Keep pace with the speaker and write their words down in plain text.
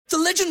The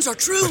legends are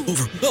true.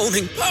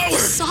 Overwhelming power!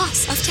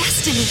 Sauce of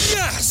destiny.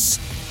 Yes!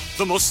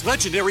 The most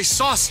legendary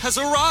sauce has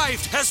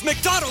arrived as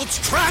McDonald's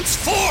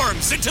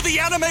transforms into the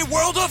anime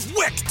world of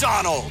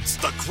WickDonald's.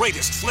 The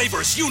greatest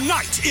flavors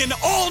unite in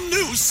all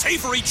new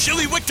savory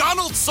chili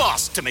McDonald's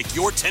sauce to make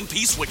your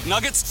 10-piece Wick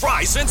Nuggets,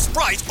 fries, and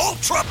Sprite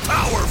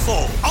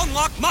ultra-powerful.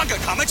 Unlock manga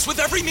comics with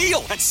every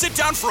meal and sit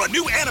down for a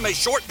new anime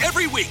short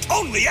every week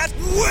only at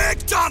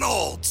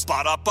WickDonald's.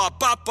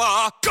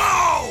 Ba-da-ba-ba-ba,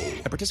 go!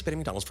 At participating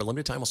McDonald's for a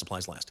limited time while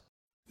supplies last.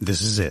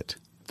 This is it.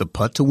 The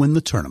putt to win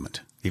the tournament.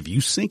 If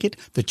you sink it,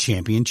 the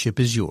championship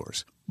is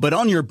yours. But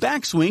on your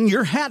backswing,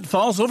 your hat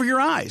falls over your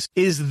eyes.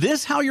 Is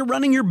this how you're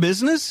running your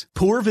business?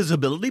 Poor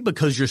visibility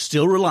because you're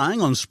still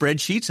relying on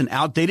spreadsheets and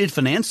outdated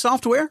finance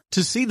software?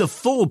 To see the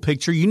full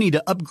picture, you need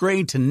to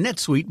upgrade to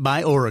NetSuite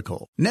by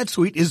Oracle.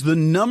 NetSuite is the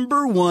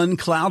 #1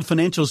 cloud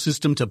financial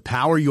system to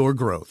power your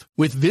growth.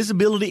 With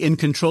visibility and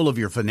control of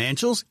your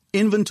financials,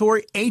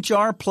 inventory,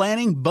 HR,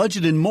 planning,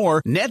 budget, and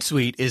more,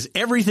 NetSuite is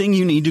everything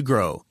you need to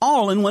grow,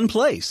 all in one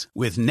place.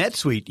 With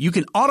NetSuite, you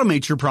can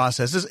automate your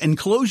processes and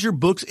close your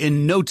books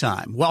in no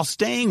time while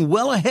staying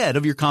well ahead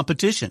of your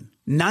competition.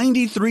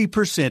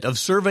 93% of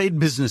surveyed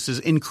businesses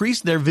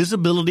increased their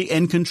visibility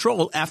and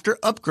control after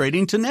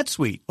upgrading to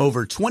NetSuite.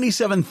 Over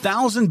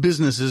 27,000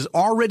 businesses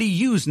already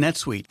use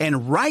NetSuite.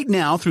 And right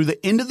now, through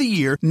the end of the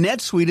year,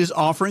 NetSuite is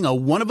offering a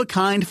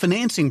one-of-a-kind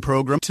financing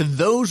program to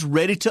those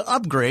ready to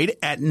upgrade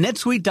at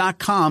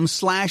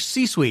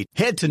netsuite.com/C-Suite.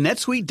 Head to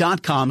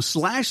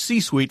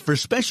netsuite.com/C-Suite for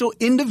special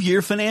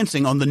end-of-year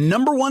financing on the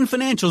 #1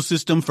 financial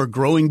system for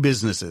growing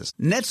businesses.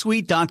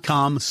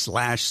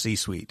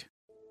 netsuite.com/C-Suite.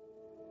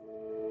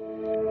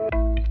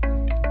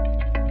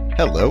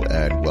 Hello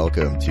and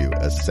welcome to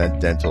Ascent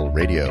Dental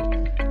Radio,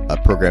 a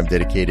program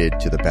dedicated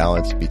to the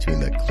balance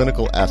between the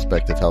clinical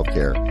aspect of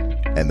healthcare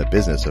and the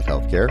business of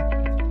healthcare.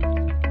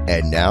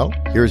 And now,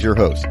 here's your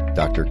host,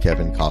 Dr.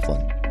 Kevin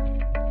Coughlin.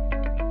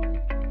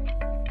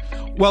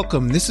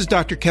 Welcome. This is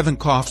Dr. Kevin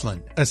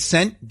Coughlin,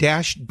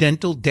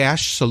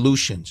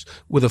 Ascent-Dental-Solutions,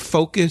 with a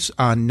focus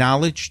on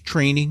knowledge,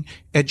 training,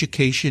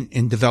 education,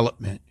 and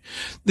development.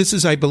 This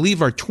is, I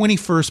believe, our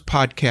 21st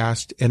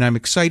podcast, and I'm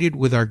excited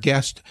with our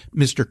guest,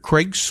 Mr.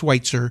 Craig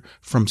Schweitzer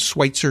from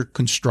Schweitzer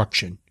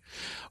Construction.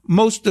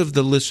 Most of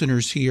the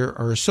listeners here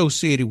are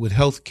associated with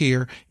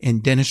healthcare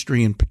and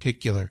dentistry in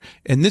particular,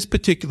 and this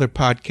particular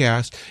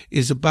podcast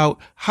is about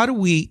how do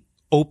we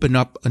open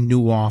up a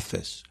new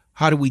office?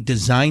 How do we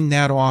design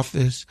that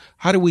office?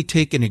 How do we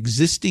take an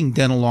existing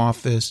dental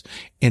office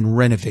and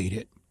renovate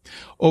it?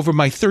 Over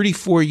my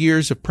 34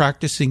 years of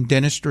practicing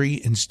dentistry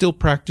and still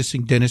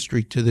practicing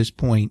dentistry to this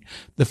point,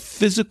 the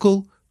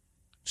physical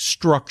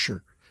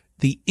structure,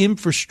 the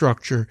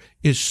infrastructure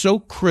is so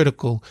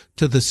critical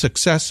to the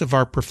success of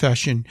our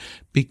profession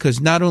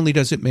because not only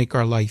does it make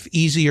our life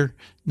easier,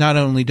 not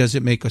only does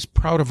it make us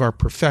proud of our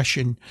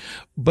profession,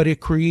 but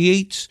it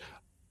creates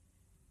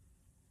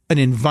an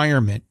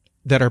environment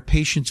that our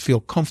patients feel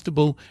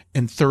comfortable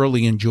and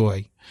thoroughly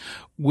enjoy.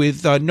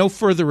 With no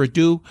further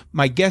ado,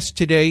 my guest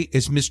today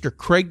is Mr.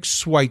 Craig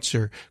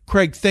Schweitzer.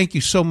 Craig, thank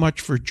you so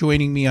much for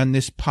joining me on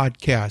this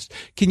podcast.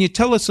 Can you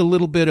tell us a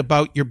little bit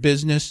about your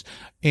business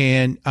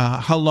and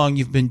how long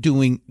you've been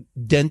doing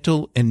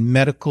dental and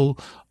medical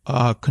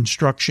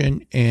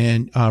construction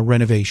and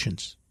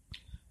renovations?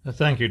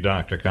 Thank you,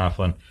 Dr.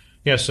 Coughlin.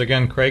 Yes,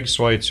 again, Craig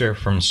Schweitzer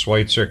from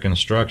Schweitzer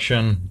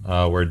Construction.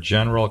 We're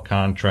general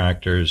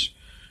contractors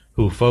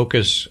who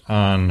focus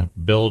on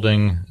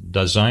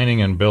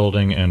designing and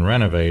building and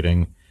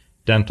renovating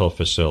dental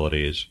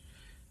facilities.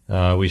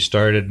 We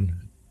started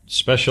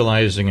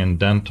specializing in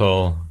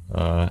dental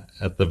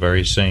at the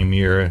very same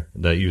year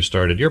that you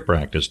started your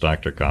practice,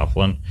 Dr.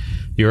 Coughlin.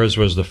 Yours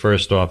was the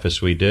first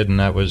office we did,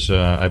 and that was,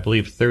 I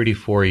believe,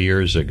 34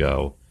 years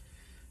ago.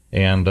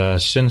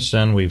 And since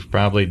then, we've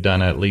probably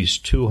done at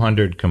least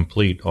 200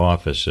 complete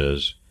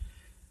offices.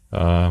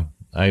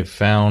 I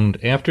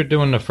found, after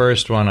doing the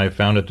first one, I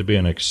found it to be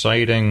an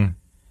exciting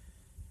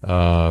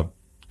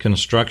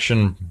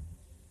construction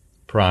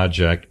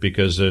project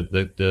because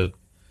the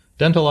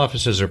dental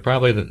offices are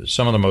probably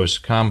some of the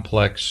most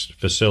complex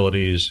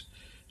facilities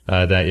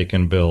that you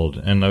can build.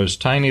 And those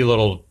tiny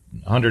little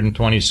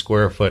 120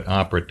 square foot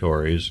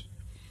operatories,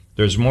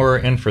 there's more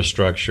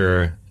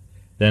infrastructure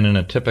than in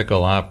a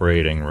typical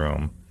operating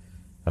room.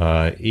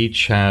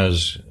 Each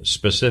has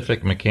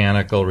specific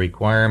mechanical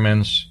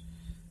requirements.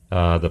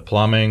 The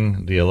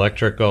plumbing, the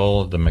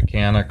electrical, the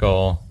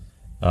mechanical,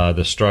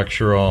 the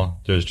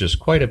structural. There's just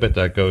quite a bit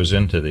that goes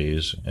into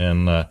these.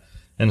 And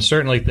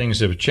certainly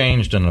things have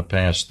changed in the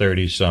past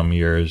 30-some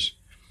years.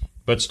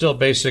 But still,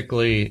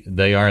 basically,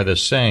 they are the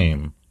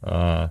same.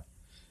 And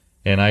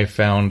I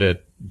found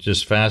it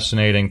just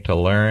fascinating to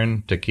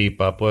learn, to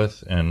keep up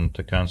with, and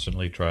to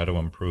constantly try to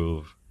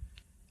improve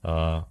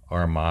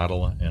our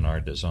model and our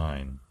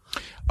design.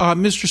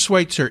 Mr.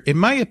 Schweitzer, in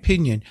my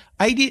opinion,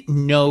 I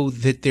didn't know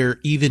that there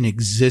even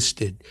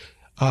existed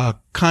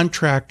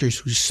contractors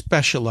who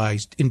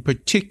specialized in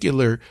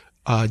particular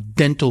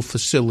dental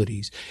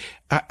facilities.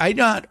 I'm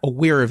not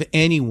aware of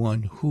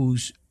anyone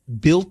who's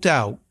built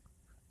out,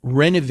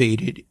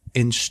 renovated,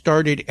 and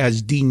started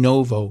as de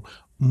novo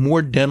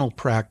more dental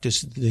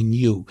practice than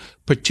you,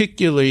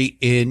 particularly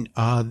in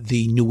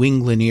the New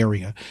England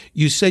area.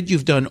 You said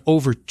you've done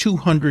over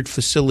 200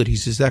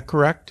 facilities. Is that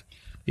correct?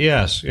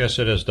 Yes,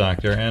 it is,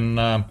 Doctor. And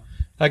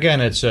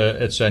again, it's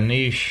a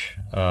niche.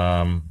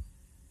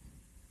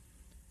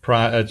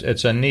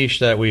 It's a niche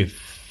that we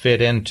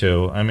fit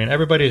into. I mean,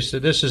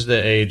 this is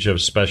the age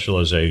of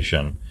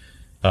specialization.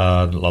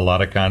 A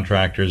lot of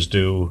contractors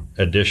do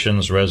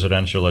additions,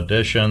 residential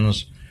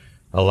additions.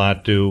 A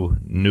lot do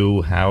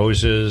new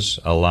houses.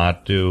 A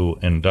lot do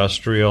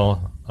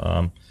industrial.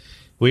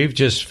 We've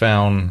just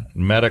found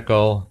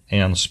medical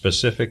and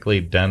specifically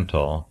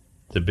dental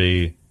to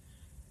be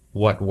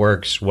what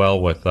works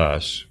well with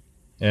us.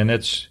 And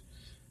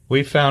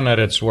we found that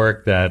it's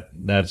work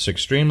that's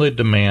extremely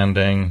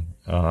demanding.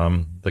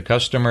 The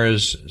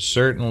customers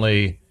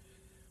certainly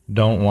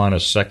don't want a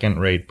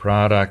second-rate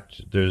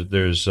product.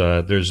 There's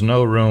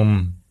no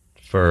room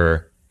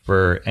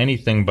for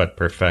anything but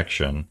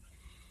perfection.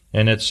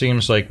 And it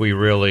seems like we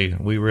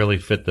really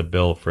fit the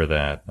bill for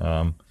that.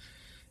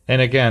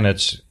 And again,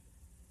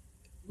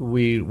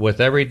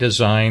 with every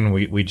design,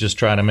 we just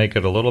try to make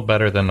it a little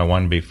better than the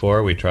one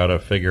before. We try to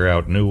figure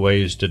out new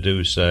ways to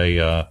do,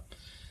 say,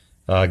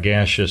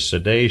 gaseous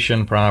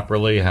sedation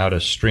properly, how to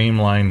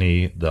streamline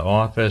the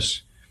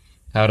office,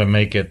 how to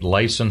make it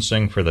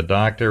licensing for the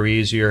doctor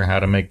easier, how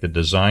to make the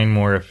design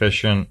more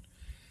efficient,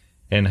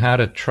 and how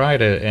to try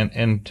to,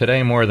 and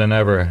today more than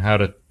ever, how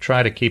to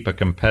try to keep a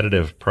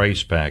competitive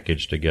price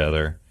package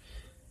together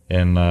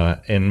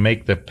and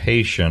make the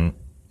patient,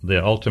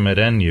 the ultimate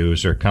end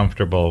user,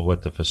 comfortable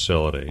with the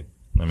facility.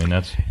 I mean,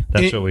 that's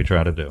what we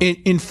try to do.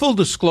 In full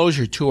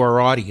disclosure to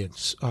our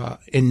audience,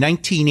 in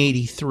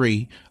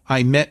 1983,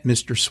 I met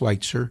Mr.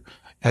 Schweitzer.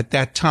 At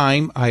that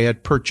time, I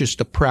had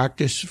purchased a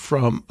practice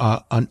from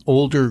an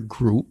older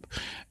group,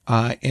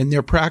 and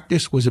their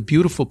practice was a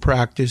beautiful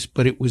practice,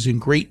 but it was in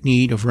great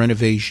need of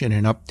renovation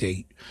and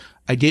update.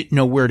 I didn't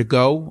know where to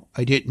go.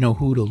 I didn't know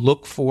who to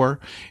look for,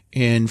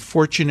 and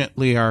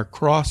fortunately, our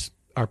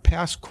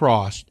paths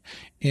crossed.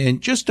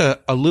 And just a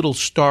little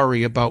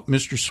story about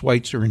Mr.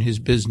 Schweitzer and his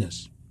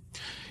business.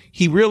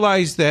 He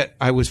realized that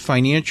I was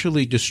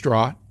financially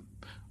distraught.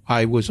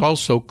 I was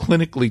also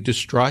clinically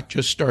distraught,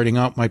 just starting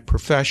out my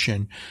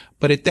profession.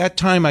 But at that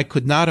time, I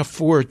could not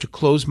afford to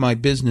close my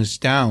business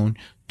down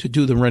to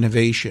do the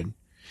renovation.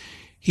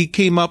 He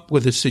came up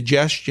with a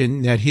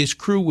suggestion that his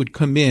crew would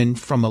come in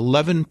from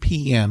 11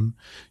 p.m.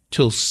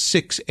 till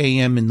 6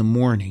 a.m. in the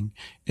morning,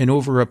 and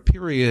over a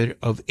period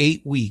of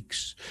 8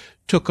 weeks,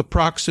 took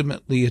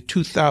approximately a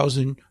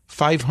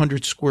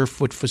 2,500 square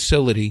foot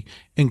facility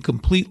and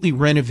completely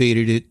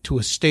renovated it to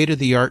a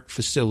state-of-the-art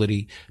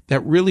facility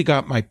that really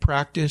got my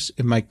practice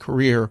and my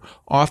career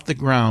off the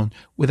ground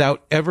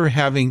without ever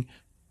having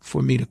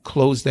for me to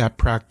close that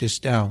practice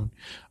down.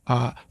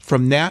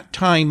 From that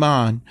time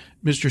on,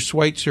 Mr.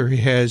 Schweitzer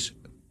has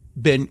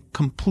been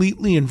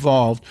completely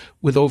involved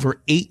with over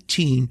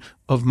 18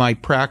 of my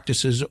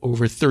practices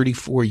over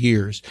 34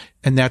 years,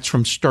 and that's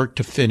from start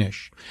to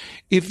finish.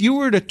 If you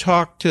were to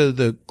talk to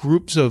the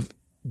groups of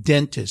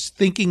dentists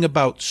thinking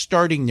about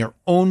starting their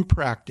own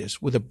practice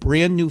with a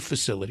brand new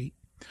facility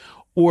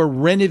or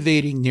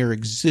renovating their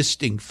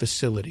existing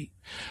facility,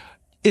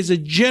 as a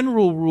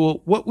general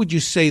rule, what would you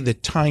say the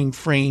time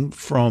frame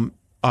from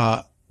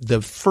the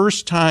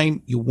first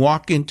time you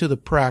walk into the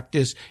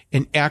practice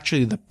and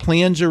actually the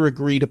plans are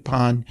agreed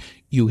upon,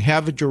 you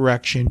have a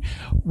direction,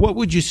 what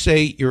would you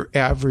say your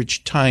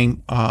average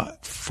time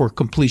for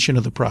completion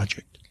of the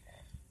project?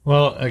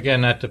 Well,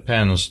 again, that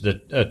depends.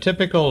 A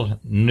typical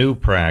new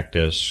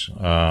practice,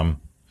 in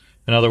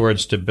other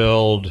words, to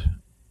build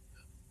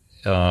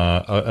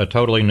a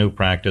totally new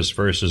practice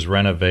versus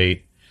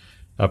renovate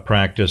a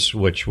practice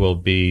which will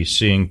be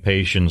seeing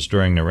patients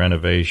during the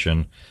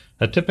renovation,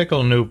 a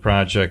typical new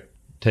project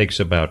takes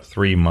about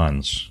 3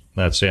 months.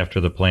 That's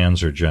after the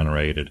plans are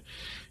generated.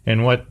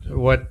 And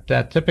what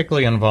that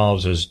typically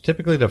involves is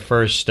typically the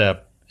first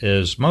step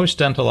is most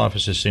dental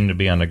offices seem to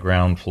be on the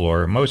ground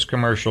floor. Most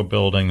commercial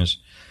buildings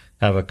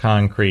have a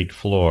concrete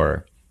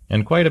floor.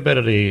 And quite a bit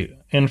of the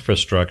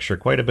infrastructure,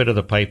 quite a bit of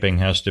the piping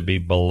has to be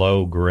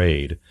below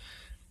grade.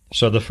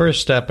 So the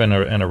first step in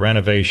a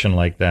renovation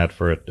like that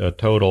for a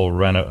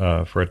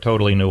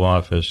totally new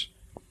office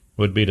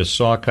would be to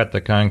saw cut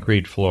the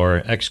concrete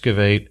floor,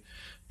 excavate,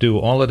 do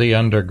all of the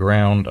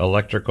underground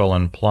electrical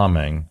and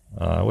plumbing,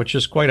 which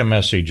is quite a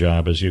messy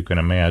job, as you can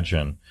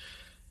imagine.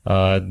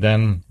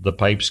 Then the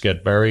pipes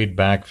get buried,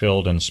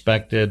 backfilled,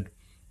 inspected.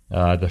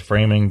 The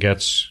framing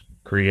gets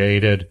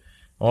created.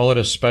 All of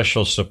the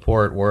special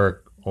support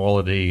work, all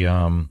of the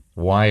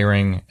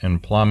wiring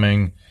and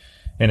plumbing.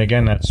 And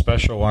again, that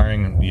special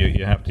wiring,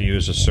 you have to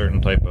use a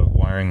certain type of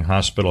wiring,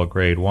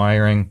 hospital-grade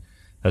wiring,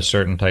 a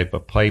certain type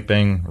of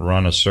piping,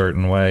 run a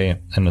certain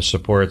way, and the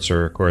supports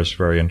are, of course,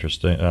 very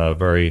interesting,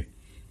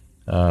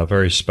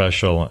 very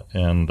special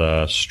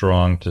and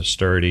strong to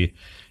sturdy,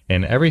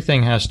 and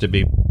everything has to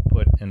be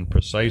put in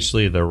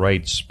precisely the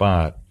right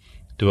spot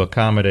to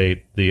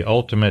accommodate the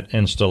ultimate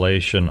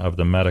installation of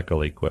the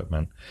medical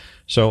equipment.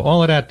 So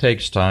all of that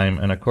takes time,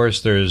 and of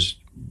course there's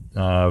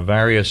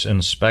various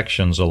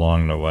inspections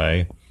along the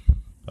way.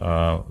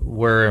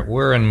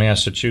 We're in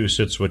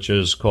Massachusetts, which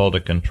is called a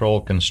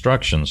controlled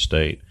construction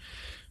state,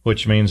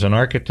 which means an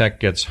architect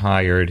gets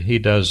hired. He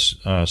does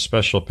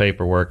special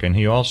paperwork, and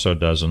he also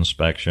does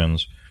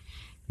inspections.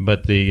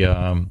 But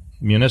the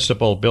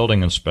municipal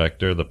building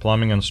inspector, the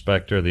plumbing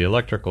inspector, the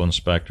electrical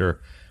inspector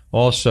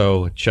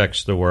also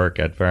checks the work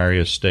at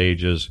various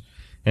stages.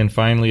 And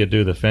finally, you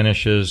do the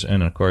finishes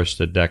and, of course,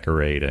 the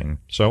decorating.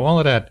 So all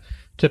of that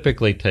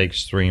typically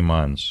takes 3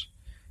 months.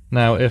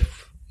 Now,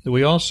 if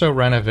we also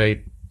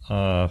renovate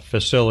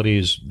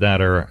facilities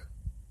that are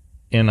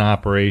in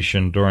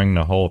operation during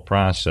the whole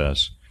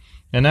process,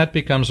 and that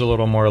becomes a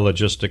little more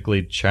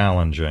logistically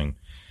challenging.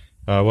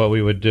 What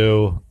we would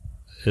do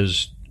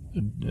is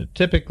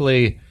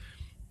typically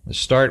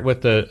start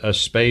with a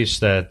space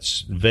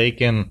that's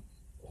vacant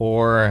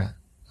or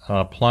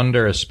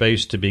plunder a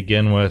space to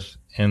begin with,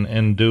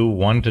 and do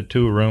 1 to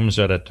 2 rooms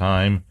at a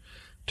time,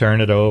 turn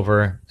it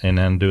over, and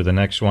then do the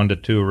next 1 to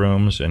 2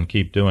 rooms and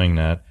keep doing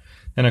that.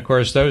 And, of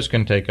course, those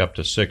can take up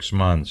to 6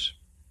 months.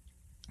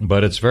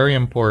 But it's very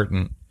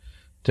important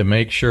to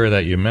make sure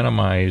that you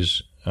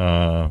minimize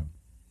the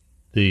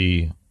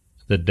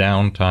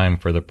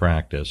downtime for the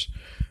practice.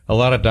 A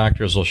lot of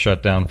doctors will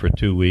shut down for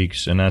 2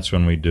 weeks, and that's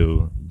when we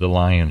do the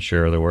lion's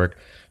share of the work.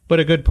 But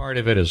a good part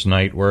of it is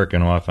night work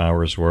and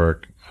off-hours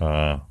work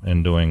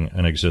and doing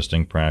an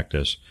existing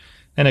practice.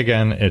 And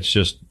again, it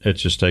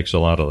just takes a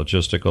lot of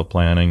logistical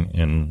planning,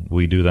 and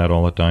we do that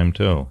all the time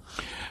too.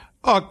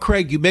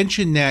 Craig, you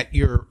mentioned that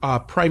your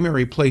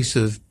primary place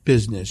of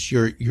business,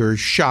 your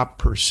shop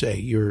per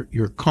se,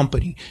 your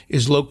company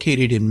is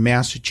located in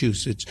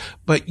Massachusetts,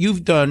 but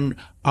you've done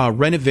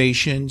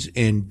renovations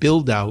and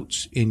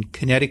build-outs in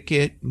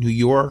Connecticut, New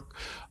York,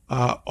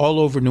 all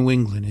over New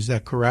England. Is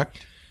that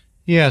correct?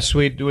 Yes,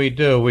 we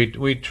do.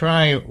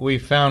 We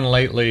found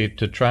lately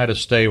to try to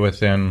stay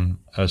within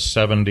a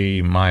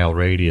 70-mile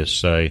radius,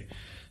 say,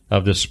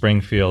 of the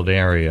Springfield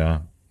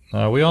area.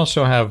 We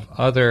also have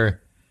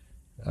other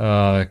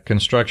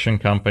construction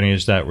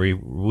companies that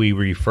we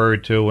refer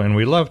to, and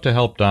we love to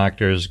help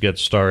doctors get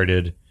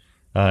started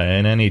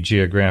in any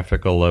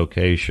geographical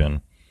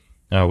location.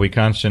 We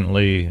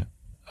constantly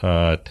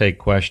take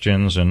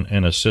questions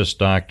and assist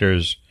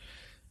doctors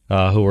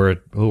who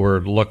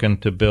are looking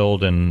to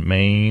build in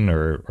Maine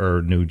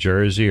or New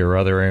Jersey or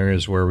other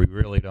areas where we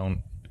really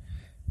don't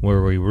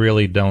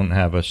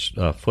have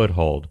a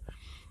foothold.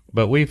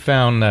 But we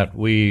found that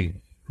we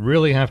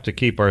really have to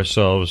keep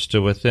ourselves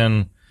to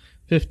within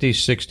 50,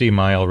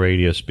 60-mile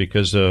radius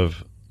because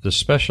of the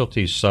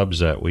specialty subs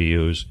that we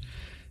use.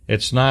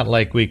 It's not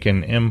like we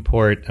can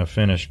import a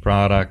finished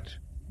product.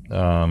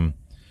 For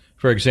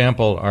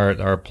example,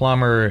 our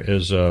plumber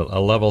is a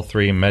level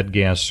 3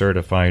 MedGas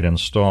certified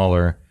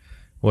installer,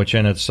 which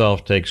in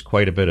itself takes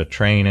quite a bit of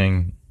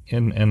training,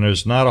 and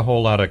there's not a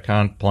whole lot of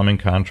plumbing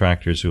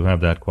contractors who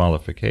have that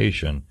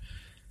qualification.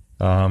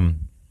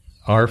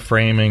 Our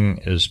framing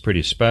is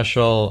pretty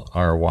special.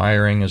 Our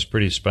wiring is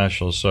pretty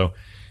special. So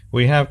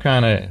we have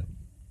kind of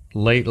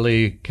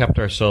lately kept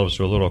ourselves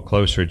to a little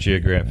closer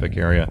geographic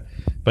area.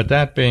 But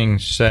that being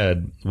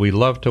said, we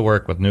love to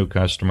work with new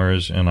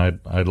customers, and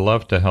I'd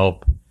love to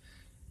help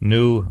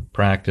new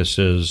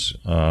practices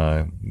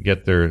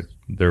get their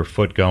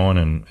foot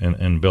going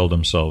and build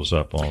themselves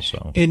up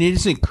also. And it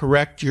isn't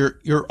correct.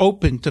 You're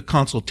open to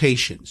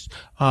consultations.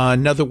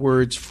 In other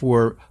words,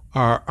 for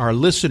our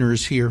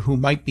listeners here who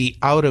might be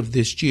out of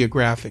this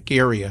geographic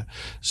area,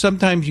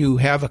 sometimes you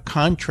have a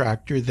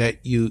contractor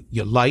that you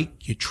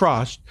like, you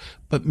trust,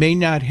 but may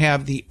not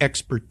have the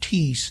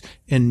expertise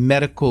in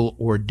medical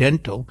or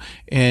dental.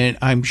 And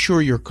I'm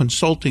sure your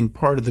consulting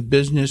part of the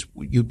business,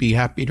 you'd be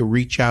happy to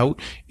reach out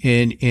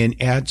and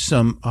add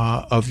some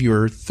of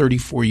your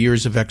 34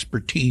 years of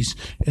expertise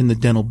in the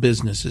dental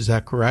business. Is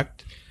that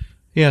correct?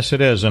 Yes,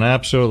 it is. And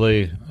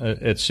absolutely,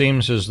 it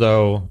seems as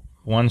though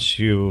once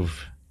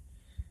we've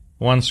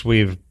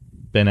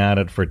been at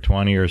it for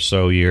 20 or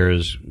so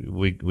years,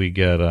 we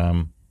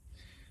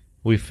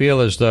feel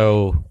as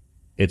though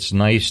it's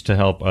nice to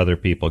help other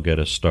people get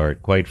a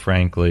start. Quite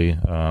frankly,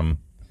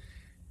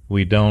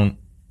 we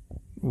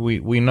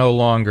no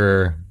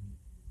longer,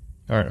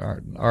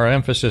 our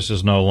emphasis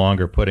is no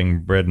longer putting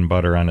bread and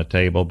butter on the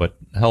table, but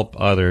help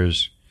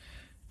others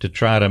to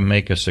try to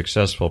make a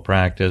successful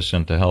practice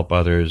and to help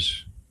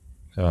others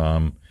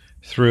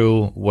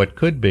through what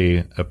could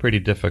be a pretty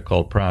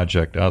difficult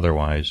project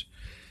otherwise.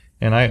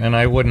 And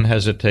I wouldn't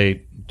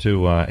hesitate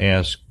to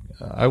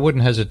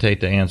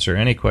answer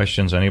any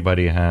questions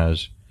anybody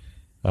has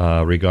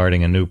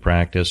regarding a new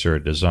practice or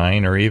a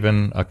design or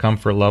even a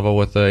comfort level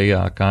with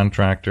a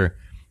contractor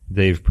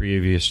they've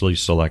previously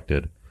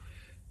selected.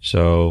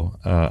 So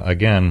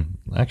again,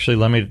 actually,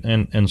 let me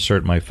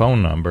insert my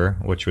phone number,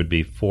 which would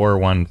be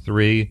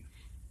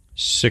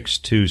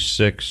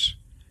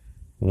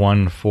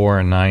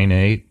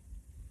 413-626-1498.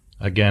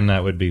 Again,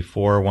 that would be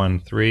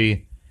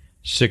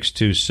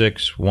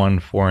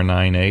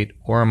 413-626-1498,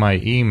 or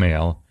my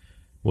email,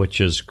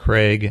 which is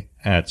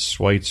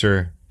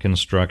Craig@Schweitzer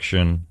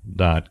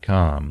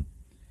SweitserConstruction.com.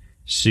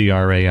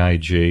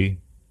 CRAIG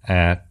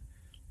at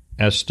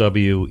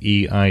SWEITZER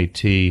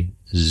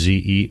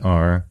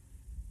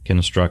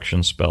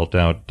construction spelt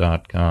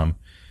out.com.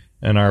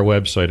 And our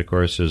website, of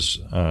course, is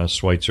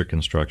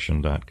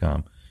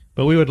SweitserConstruction.com.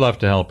 But we would love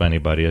to help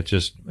anybody.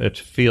 It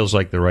feels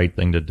like the right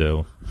thing to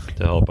do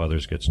to help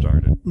others get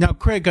started. Now,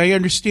 Craig, I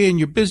understand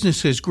your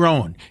business has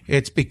grown.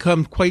 It's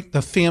become quite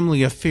the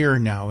family affair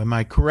now. Am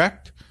I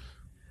correct?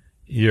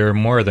 You're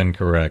more than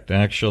correct.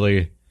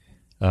 Actually,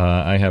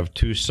 I have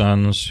 2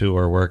 sons who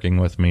are working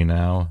with me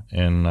now,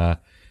 and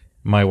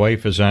my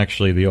wife is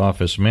actually the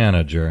office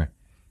manager.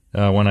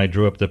 When I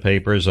drew up the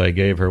papers, I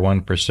gave her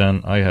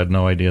 1%. I had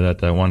no idea that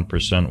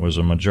 1% was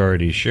a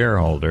majority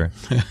shareholder,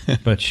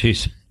 but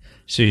she's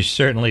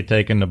certainly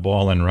taken the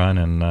ball and run.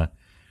 And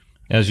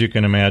as you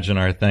can imagine,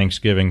 our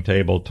Thanksgiving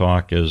table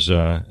talk is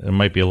it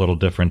might be a little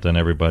different than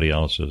everybody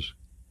else's.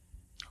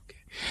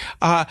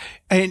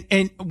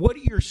 And what are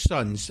your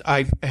sons?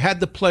 I've had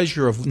the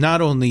pleasure of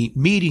not only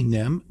meeting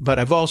them, but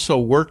I've also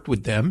worked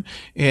with them,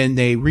 and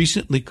they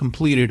recently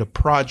completed a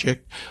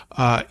project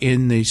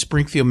in the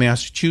Springfield,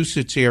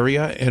 Massachusetts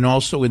area, and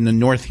also in the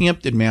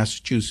Northampton,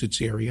 Massachusetts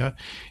area.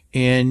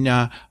 And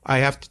I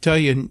have to tell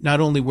you, not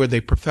only were they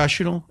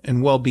professional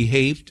and well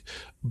behaved,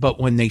 but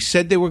when they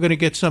said they were going to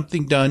get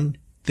something done,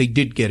 they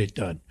did get it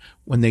done.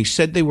 When they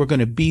said they were going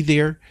to be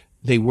there,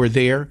 they were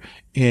there.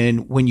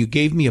 And when you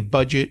gave me a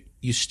budget,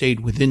 you stayed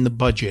within the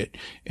budget.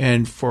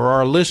 And for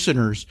our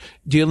listeners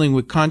dealing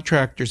with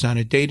contractors on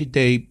a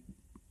day-to-day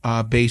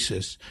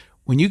basis,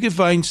 when you can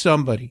find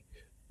somebody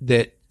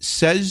that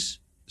says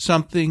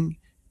something,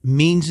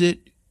 means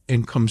it,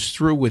 and comes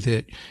through with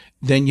it,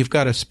 then you've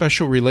got a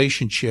special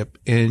relationship.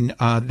 And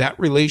that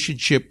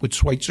relationship with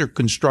Schweitzer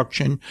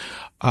Construction,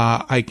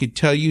 I could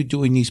tell you,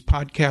 doing these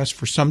podcasts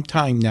for some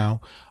time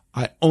now,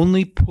 I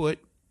only put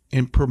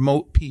and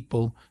promote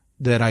people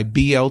that I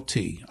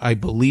BLT. I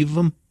believe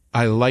them.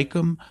 I like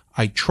them.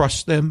 I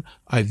trust them.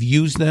 I've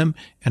used them,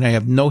 and I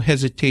have no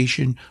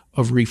hesitation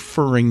of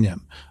referring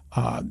them.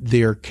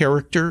 Their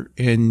character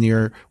and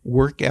their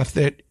work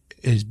ethic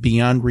is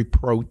beyond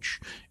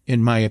reproach,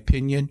 in my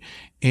opinion.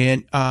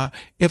 And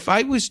if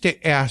I was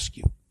to ask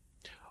you,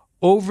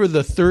 over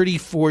the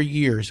 34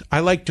 years, I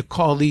like to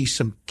call these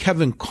some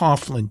Kevin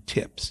Coughlin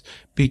tips.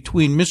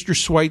 Between Mr.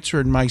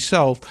 Schweitzer and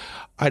myself,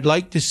 I'd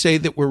like to say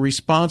that we're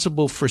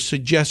responsible for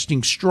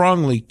suggesting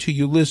strongly to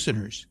you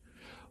listeners,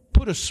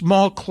 put a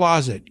small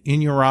closet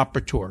in your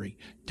operatory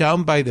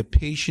down by the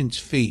patient's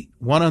feet,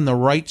 one on the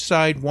right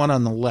side, one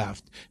on the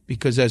left,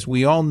 because as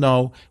we all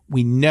know,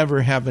 we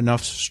never have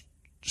enough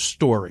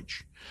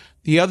storage.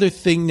 The other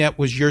thing that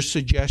was your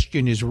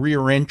suggestion is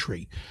rear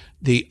entry.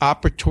 The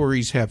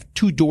operatories have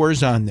 2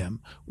 doors on them,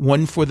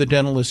 one for the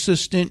dental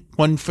assistant,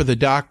 one for the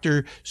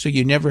doctor, so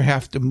you never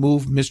have to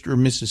move Mr.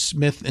 and Mrs.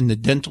 Smith in the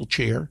dental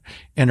chair,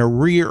 and a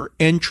rear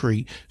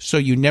entry so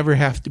you never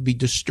have to be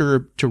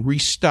disturbed to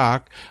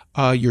restock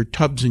your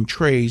tubs and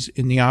trays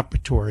in the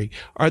operatory.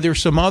 Are there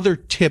some other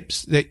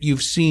tips that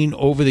you've seen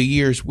over the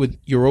years with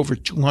your over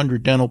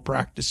 200 dental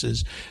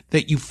practices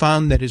that you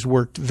found that has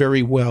worked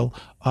very well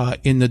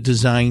in the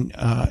design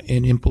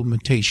and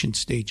implementation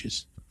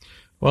stages?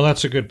 Well,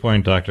 that's a good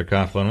point, Dr.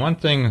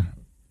 Coughlin.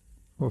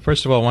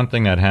 First of all, one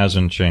thing that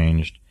hasn't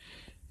changed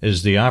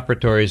is the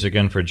operatories,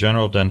 again, for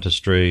general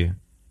dentistry,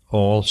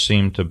 all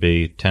seem to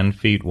be 10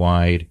 feet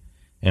wide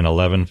and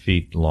 11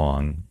 feet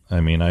long. I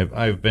mean,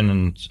 I've been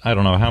in, I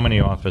don't know how many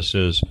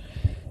offices,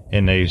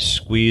 and they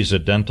squeeze a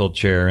dental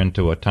chair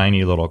into a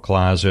tiny little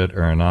closet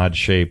or an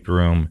odd-shaped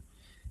room,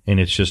 and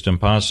it's just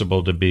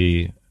impossible to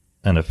be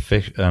an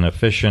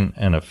efficient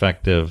and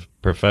effective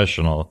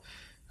professional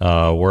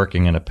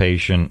working in a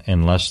patient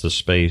unless the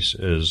space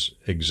is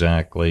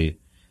exactly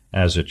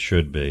as it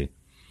should be.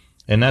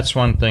 And that's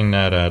one thing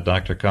that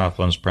Dr.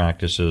 Coughlin's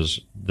practices,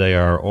 the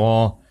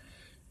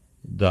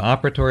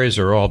operatories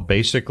are all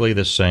basically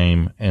the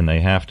same, and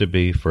they have to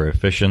be for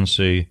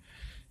efficiency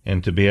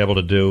and to be able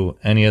to do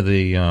any of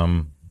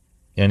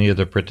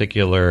the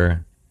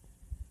particular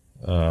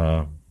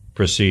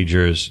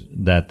procedures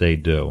that they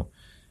do.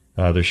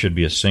 There should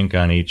be a sink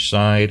on each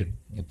side,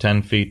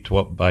 10 feet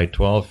by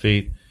 12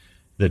 feet.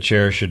 The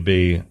chair should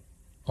be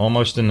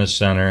almost in the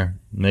center,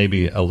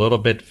 maybe a little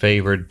bit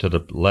favored to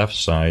the left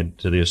side,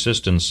 to the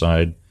assistant's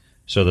side,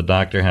 so the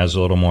doctor has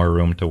a little more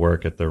room to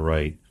work at the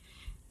right.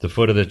 The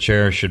foot of the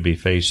chair should be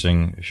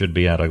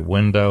at a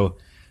window,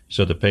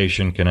 so the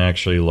patient can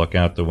actually look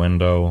out the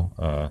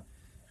window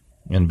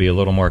and be a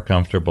little more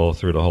comfortable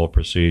through the whole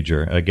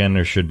procedure. Again,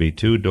 there should be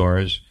 2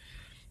 doors.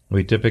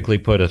 We typically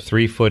put a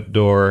 3-foot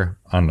door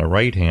on the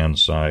right-hand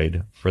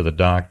side for the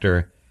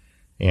doctor,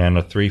 and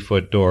a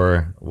 3-foot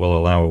door will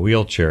allow a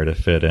wheelchair to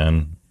fit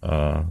in,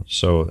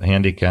 so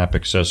handicap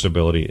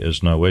accessibility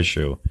is no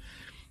issue.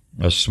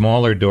 A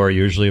smaller door,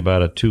 usually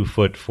about a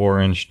 2-foot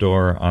 4-inch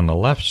door on the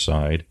left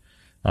side,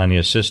 on the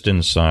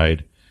assistant's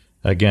side,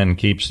 again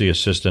keeps the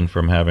assistant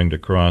from having to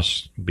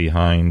cross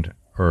behind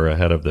or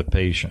ahead of the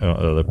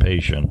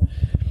patient.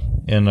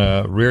 In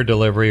a rear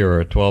delivery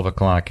or a 12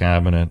 o'clock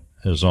cabinet,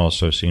 is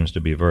also seems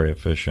to be very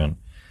efficient.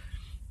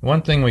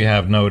 One thing we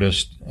have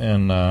noticed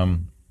in the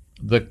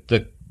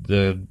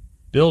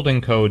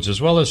building codes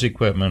as well as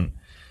equipment,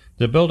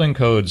 the building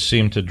codes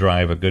seem to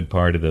drive a good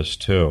part of this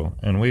too.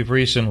 And we've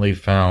recently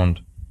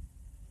found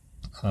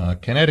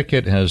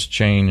Connecticut has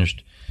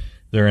changed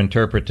their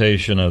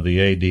interpretation of the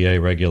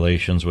ADA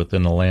regulations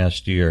within the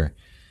last year.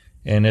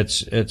 And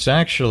it's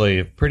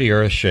actually pretty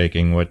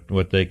earth-shaking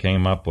what they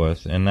came up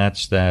with, and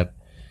that's that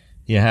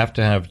you have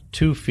to have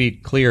 2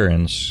 feet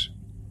clearance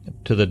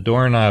to the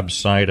doorknob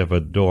side of a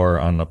door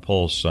on the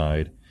pull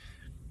side.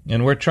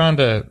 And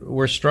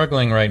we're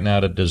struggling right now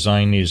to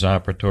design these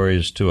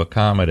operatories to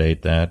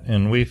accommodate that,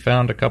 and we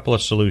found a couple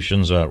of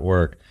solutions that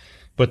work.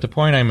 But the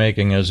point I'm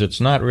making is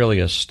it's not really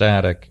a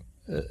static,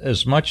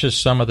 as much as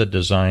some of the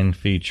design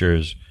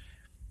features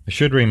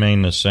should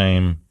remain the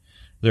same.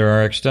 There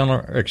are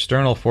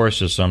external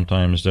forces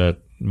sometimes that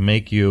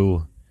make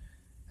you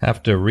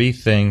have to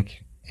rethink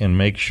and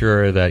make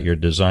sure that your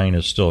design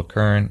is still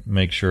current,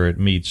 make sure it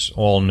meets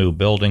all new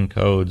building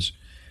codes.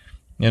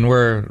 And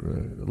we're,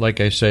 like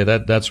I say,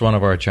 that's one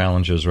of our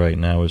challenges right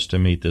now, is to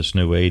meet this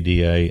new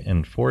ADA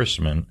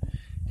enforcement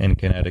in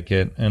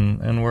Connecticut,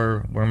 and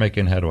we're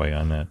making headway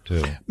on that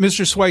too.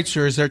 Mr.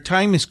 Schweitzer, as our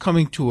time is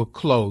coming to a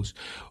close,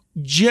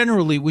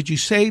 generally, would you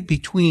say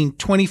between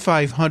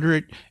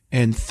 2,500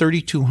 and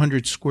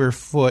 3,200 square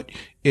foot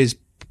is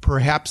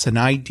perhaps an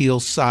ideal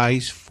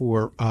size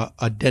for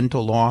a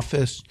dental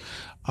office?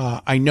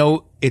 I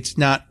know it's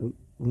not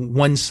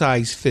one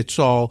size fits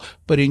all,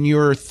 but in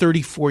your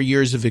 34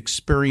 years of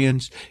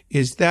experience,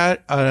 is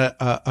that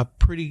a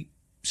pretty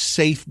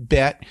safe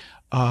bet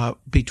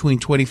between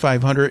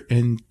 2,500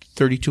 and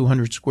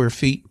 3,200 square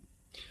feet?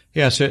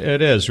 Yes,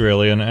 it is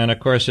really, and of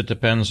course it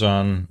depends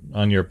on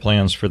your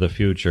plans for the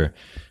future.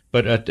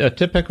 But a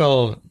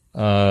typical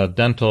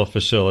dental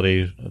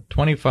facility,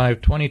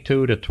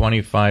 22 to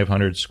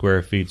 2,500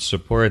 square feet,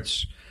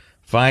 supports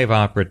 5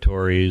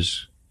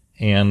 operatories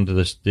and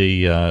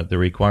the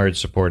required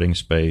supporting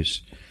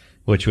space,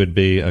 which would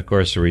be, of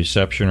course, a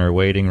reception or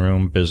waiting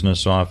room,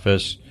 business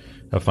office,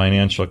 a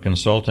financial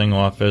consulting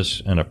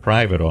office, and a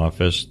private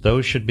office.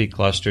 Those should be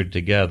clustered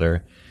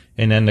together.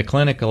 And then the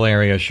clinical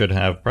area should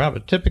have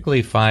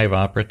typically 5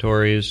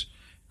 operatories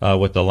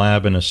with a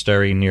lab and a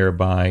steri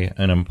nearby,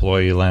 an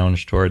employee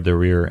lounge toward the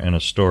rear, and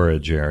a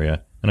storage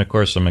area, and, of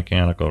course, a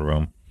mechanical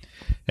room.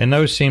 And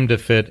those seem to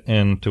fit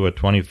into a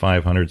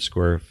 2,500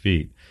 square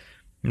feet.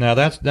 Now,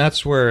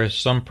 that's where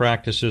some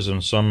practices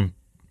and some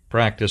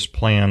practice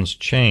plans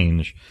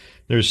change.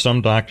 There's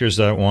some doctors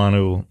that want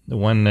to,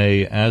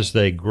 as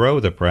they grow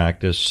the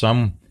practice,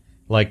 some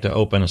like to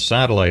open a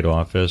satellite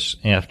office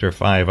after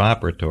 5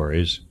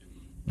 operatories,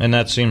 and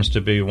that seems to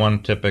be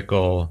one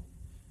typical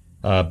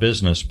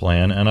business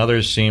plan, and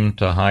others seem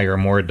to hire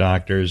more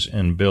doctors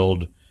and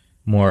build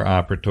more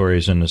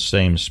operatories in the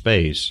same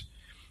space,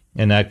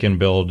 and that can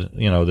build,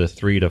 the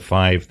 3,000 to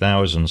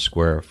 5,000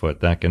 square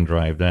foot. That can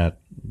drive that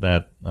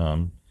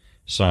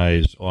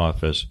size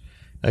office.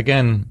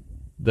 Again,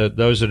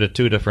 those are the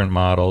 2 different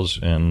models,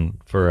 and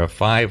for a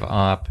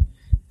 5-op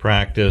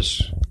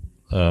practice,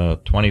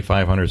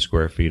 2,500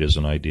 square feet is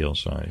an ideal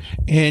size.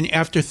 And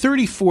after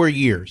 34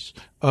 years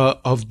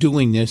of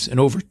doing this and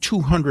over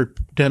 200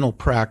 dental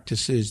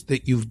practices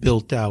that you've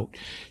built out,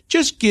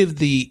 just give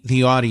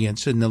the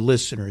audience and the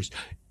listeners,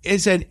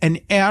 is an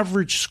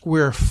average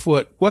square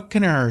foot, what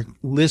can our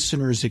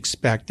listeners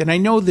expect? And I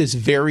know this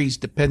varies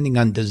depending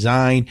on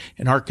design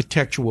and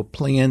architectural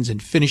plans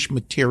and finished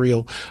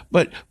material,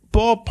 but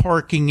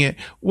ballparking it,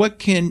 what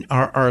can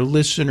our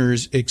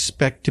listeners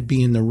expect to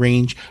be in the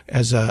range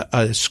as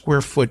a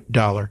square foot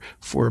dollar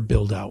for a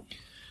build out?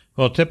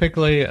 Well,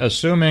 typically,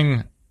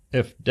 assuming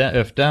if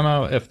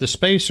the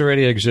space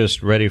already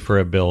exists ready for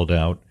a build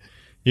out,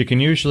 you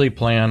can usually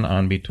plan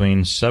on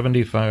between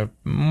 $75,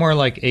 more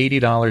like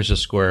 $80 a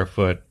square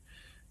foot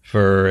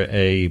for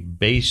a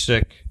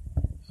basic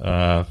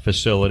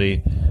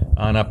facility,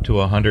 on up to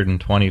 $125,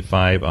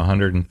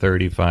 $135,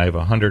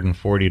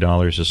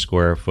 $140 a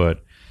square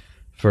foot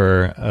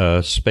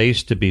for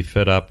space to be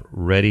fit up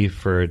ready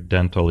for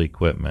dental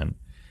equipment.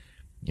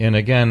 And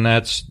again,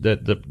 that's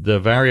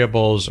the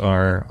variables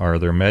are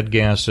there med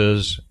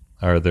gases,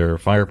 are there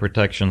fire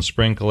protection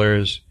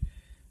sprinklers,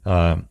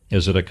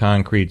 is it a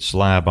concrete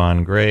slab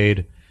on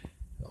grade?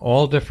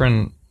 All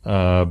different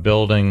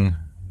building,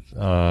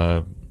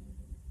 all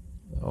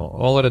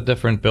of the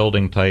different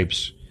building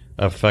types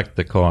affect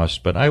the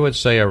cost. But I would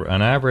say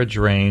an average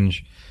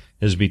range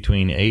is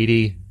between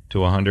 $80 to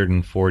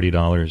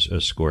 $140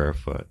 a square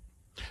foot.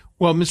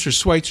 Well, Mr.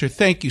 Schweitzer,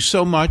 thank you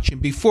so much.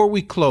 And before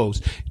we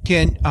close,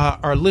 can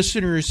our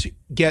listeners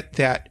get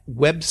that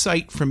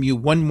website from you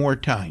one more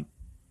time?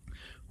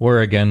 We're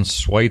again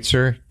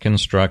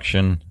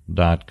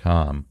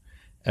SweiterConstruction.com.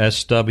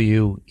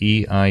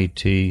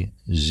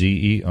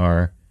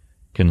 SWEITZER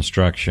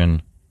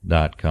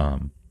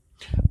construction.com.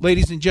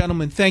 Ladies and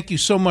gentlemen, thank you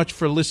so much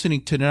for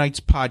listening to tonight's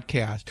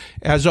podcast.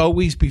 As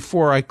always,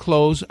 before I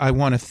close, I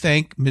want to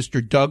thank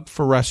Mr. Doug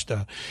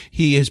Foresta.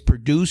 He has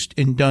produced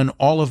and done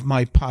all of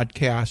my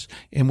podcasts,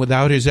 and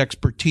without his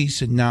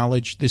expertise and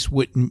knowledge, this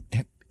wouldn't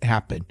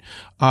happen.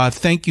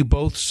 Thank you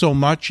both so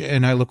much,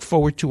 and I look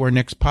forward to our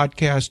next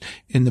podcast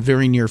in the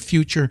very near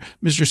future.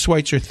 Mr.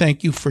 Schweitzer,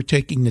 thank you for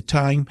taking the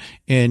time,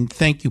 and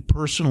thank you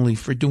personally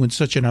for doing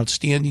such an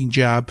outstanding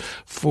job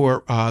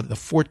for the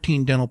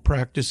 14 dental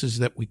practices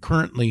that we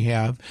currently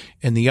have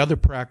and the other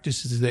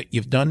practices that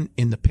you've done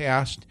in the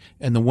past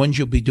and the ones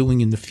you'll be doing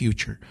in the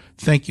future.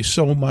 Thank you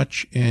so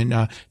much,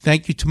 and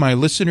thank you to my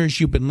listeners.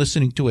 You've been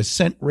listening to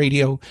Ascent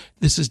Radio.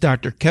 This is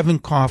Dr. Kevin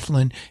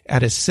Coughlin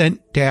at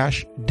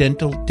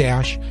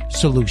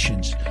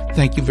Ascent-Dental-Solutions.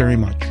 Thank you very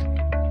much.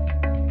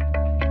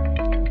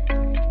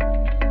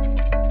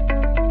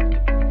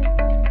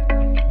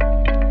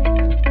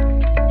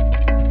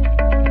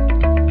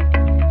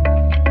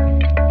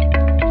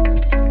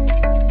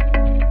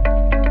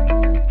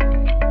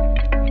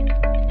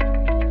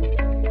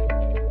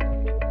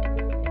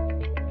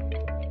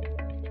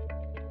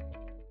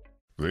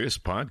 This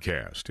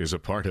podcast is a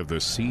part of the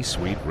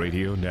C-Suite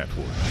Radio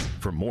Network.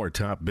 For more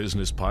top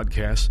business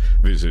podcasts,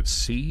 visit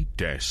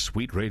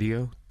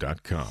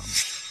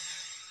c-suiteradio.com.